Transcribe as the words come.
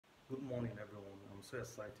Good morning, everyone. I'm so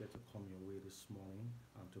excited to come your way this morning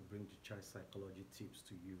and to bring the child psychology tips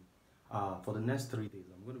to you. For the next 3 days,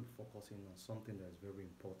 I'm going to be focusing on something that is very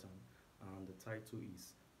important, and the title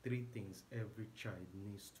is Three Things Every Child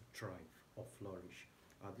Needs to Thrive or Flourish.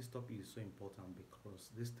 This topic is so important because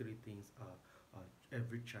these three things are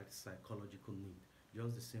every child's psychological need.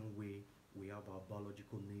 Just the same way we have our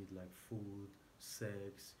biological need like food,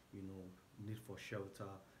 sex, need for shelter.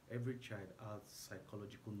 Every child has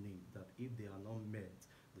psychological need that if they are not met,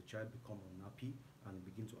 the child become unhappy and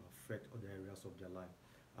begin to affect other areas of their life.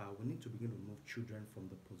 We need to begin to move children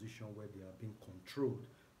from the position where they are being controlled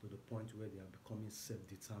to the point where they are becoming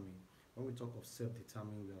self-determined. When we talk of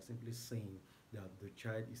self-determined, we are simply saying that the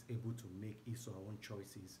child is able to make his or her own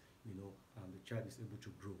choices, and the child is able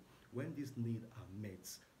to grow. When these needs are met,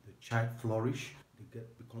 the child flourish, they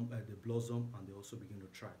blossom, and they also begin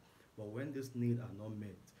to thrive. But when these needs are not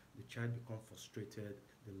met, the child becomes frustrated,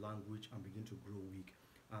 the language, and begin to grow weak.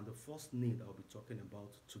 And the first need I'll be talking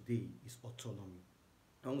about today is autonomy.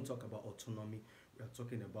 When we talk about autonomy, we are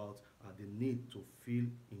talking about the need to feel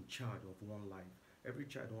in charge of one life. Every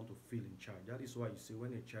child wants to feel in charge. That is why you see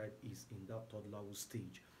when a child is in that toddlerhood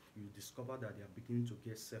stage, you discover that they are beginning to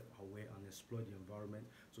get self-aware and explore the environment.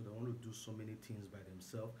 So they want to do so many things by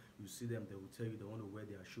themselves. You see them, they will tell you they want to wear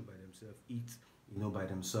their shoe by themselves, eat, by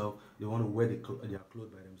themselves. They want to wear their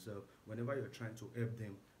clothes by themselves. Whenever you're trying to help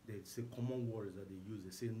them, they say common words that they use.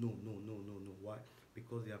 They say no, no, no, no, no. Why?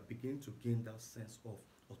 Because they are beginning to gain that sense of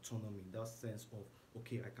autonomy, that sense of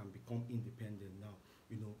okay, I can become independent now.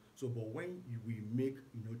 So but when we make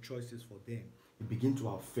choices for them, it begin to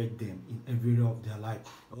affect them in every area of their life.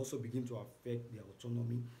 It also begin to affect their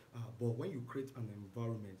autonomy. But when you create an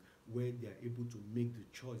environment where they are able to make the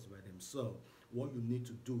choice by themselves, what you need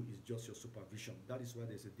to do is just your supervision. That is why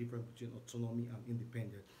there's a difference between autonomy and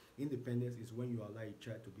independence. Independence is when you allow a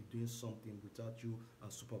child to be doing something without you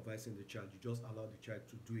supervising the child. You just allow the child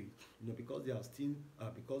to do it. Because they are still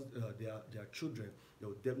they are children, they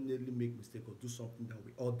will definitely make mistake or do something that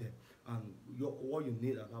will hurt them. And what you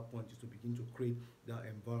need at that point is to begin to create that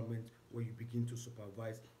environment where you begin to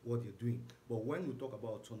supervise what they're doing. But when we talk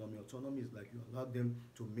about autonomy is like you allow them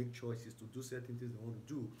to make choices, to do certain things they want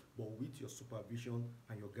to do, but with your supervision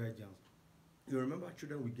and your guidance. You remember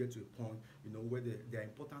children will get to a point, where there are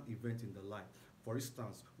important events in their life. For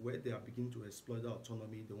instance, where they are beginning to explore their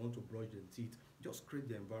autonomy, they want to brush their teeth. Just create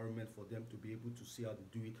the environment for them to be able to see how to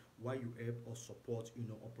do it while you help or support,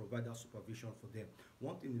 or provide that supervision for them.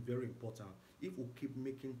 One thing is very important. If we keep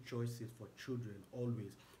making choices for children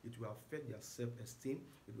always, it will affect their self-esteem,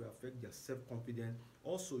 it will affect their self-confidence.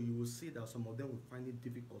 Also, you will see that some of them will find it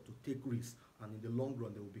difficult to take risks, and in the long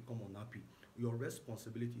run, they will become unhappy. Your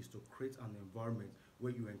responsibility is to create an environment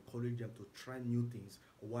where you encourage them to try new things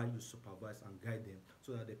while you supervise and guide them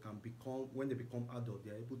so that they can become, when they become adult, they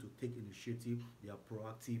are able to take initiative, they are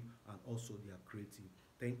proactive, and also they are creative.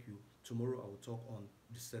 Thank you. Tomorrow I will talk on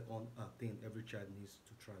the second thing every child needs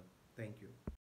to try. Thank you.